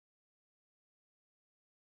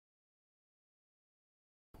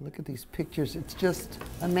Look at these pictures. It's just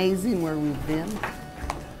amazing where we've been.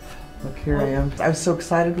 Look, here I am. I was so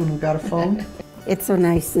excited when we got a phone. It's so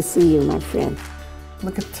nice to see you, my friend.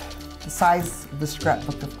 Look at the size of the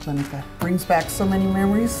scrapbook of Clinica. Brings back so many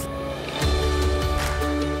memories.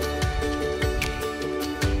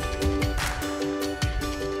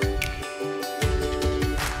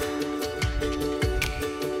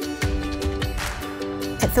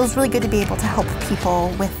 It feels really good to be able to help people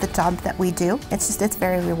with the job that we do. It's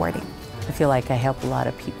very rewarding. I feel like I help a lot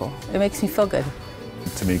of people. It makes me feel good.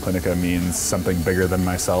 To me, Clinica means something bigger than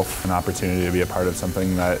myself, an opportunity to be a part of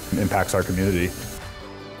something that impacts our community.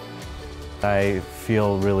 I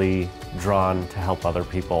feel really drawn to help other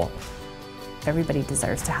people. Everybody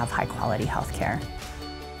deserves to have high-quality health care.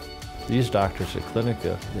 These doctors at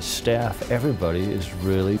Clinica, the staff, everybody is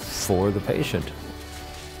really for the patient.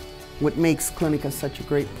 What makes Clinica such a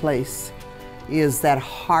great place is that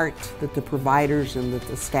heart that the providers and that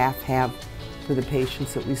the staff have for the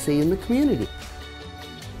patients that we see in the community.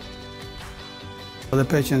 The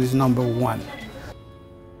patient is number one.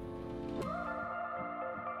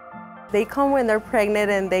 They come when they're pregnant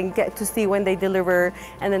and then get to see when they deliver,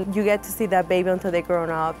 and then you get to see that baby until they're grown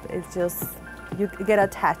up. It's just, you get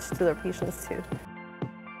attached to their patients too.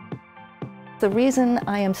 The reason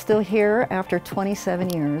I am still here after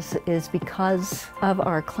 27 years is because of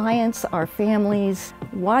our clients, our families,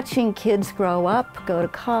 watching kids grow up, go to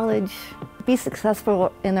college, be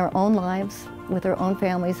successful in their own lives, with their own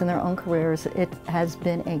families and their own careers. It has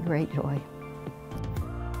been a great joy.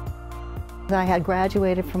 I had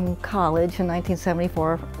graduated from college in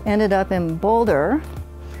 1974, ended up in Boulder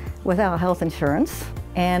without health insurance,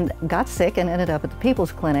 and got sick and ended up at the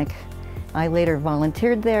People's Clinic. I later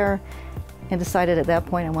volunteered there and decided at that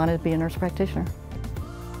point I wanted to be a nurse practitioner.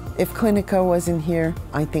 If Clinica wasn't here,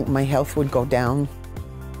 I think my health would go down.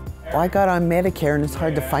 Well, I got on Medicare, and it's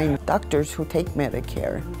hard to find doctors who take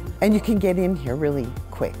Medicare. And you can get in here really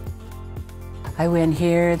quick. I went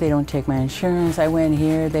here, they don't take my insurance. I went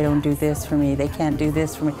here, they don't do this for me. They can't do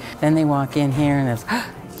this for me. Then they walk in here and it's,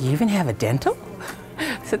 oh, you even have a dental?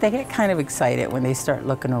 So they get kind of excited when they start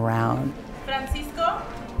looking around. Francisco?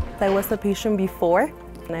 I was a patient before,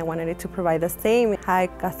 and I wanted to provide the same high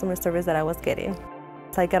customer service that I was getting.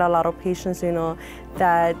 So I get a lot of patients, you know,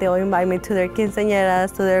 that they'll invite me to their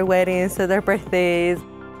quinceañeras, to their weddings, to their birthdays.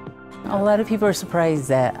 A lot of people are surprised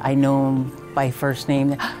that I know them by first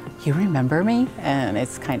name. You remember me? And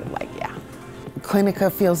it's kind of like, yeah. Clinica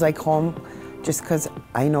feels like home just because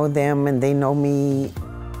I know them and they know me.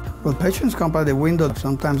 Well, patients come by the window.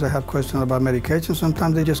 Sometimes they have questions about medication.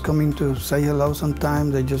 Sometimes they just come in to say hello.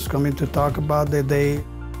 Sometimes they just come in to talk about their day.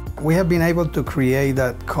 We have been able to create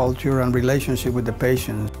that culture and relationship with the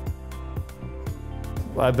patients.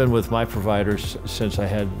 I've been with my providers since I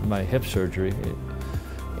had my hip surgery,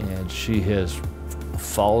 and she has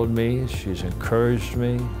followed me, she's encouraged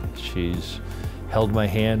me, she's held my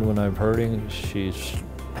hand when I'm hurting, she's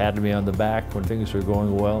patted me on the back when things are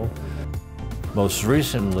going well. Most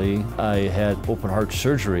recently, I had open heart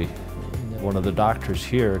surgery. One of the doctors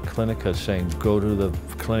here at Clinica saying, go to the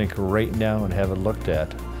clinic right now and have it looked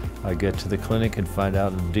at. I get to the clinic and find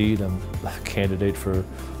out indeed I'm a candidate for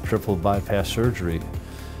triple bypass surgery.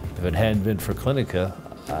 If it hadn't been for Clinica,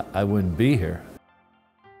 I wouldn't be here.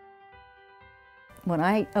 When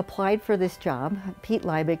I applied for this job, Pete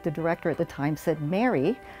Liebig, the director at the time, said,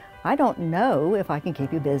 Mary, I don't know if I can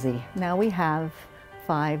keep you busy. Now we have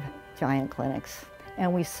 5 giant clinics,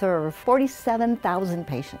 and we serve 47,000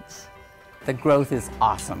 patients. The growth is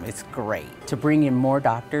awesome. It's great. To bring in more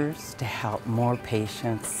doctors, to help more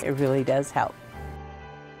patients, it really does help.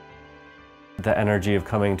 The energy of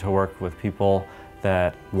coming to work with people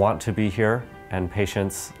that want to be here and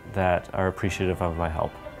patients that are appreciative of my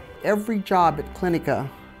help. Every job at Clinica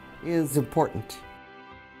is important.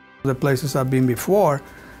 The places I've been before,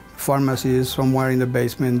 pharmacy is somewhere in the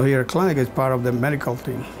basement. Here at Clinica is part of the medical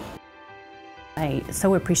team. I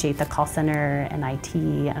so appreciate the call center and IT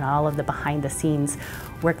and all of the behind-the-scenes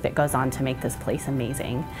work that goes on to make this place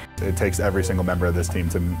amazing. It takes every single member of this team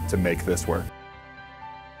to make this work.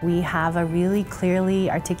 We have a really clearly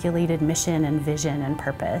articulated mission and vision and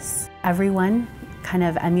purpose. Everyone kind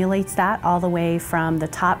of emulates that all the way from the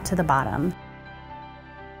top to the bottom.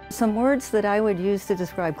 Some words that I would use to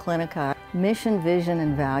describe Clinica: mission, vision,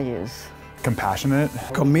 and values. Compassionate.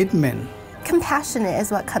 Commitment. Compassionate is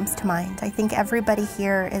what comes to mind. I think everybody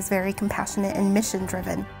here is very compassionate and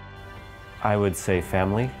mission-driven. I would say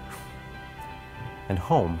family and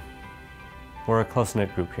home. We're a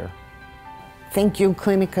close-knit group here. Thank you,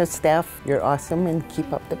 Clinica staff. You're awesome, and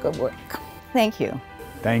keep up the good work. Thank you.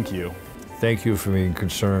 Thank you. Thank you for being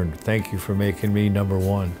concerned. Thank you for making me number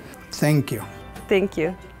one. Thank you. Thank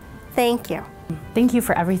you. Thank you. Thank you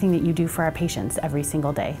for everything that you do for our patients every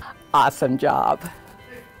single day. Awesome job.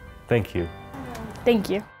 Thank you. Thank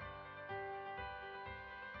you.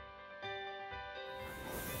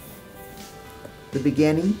 The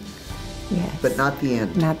beginning, Yes. but not the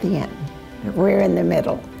end. Not the end. We're in the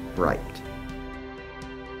middle. Right.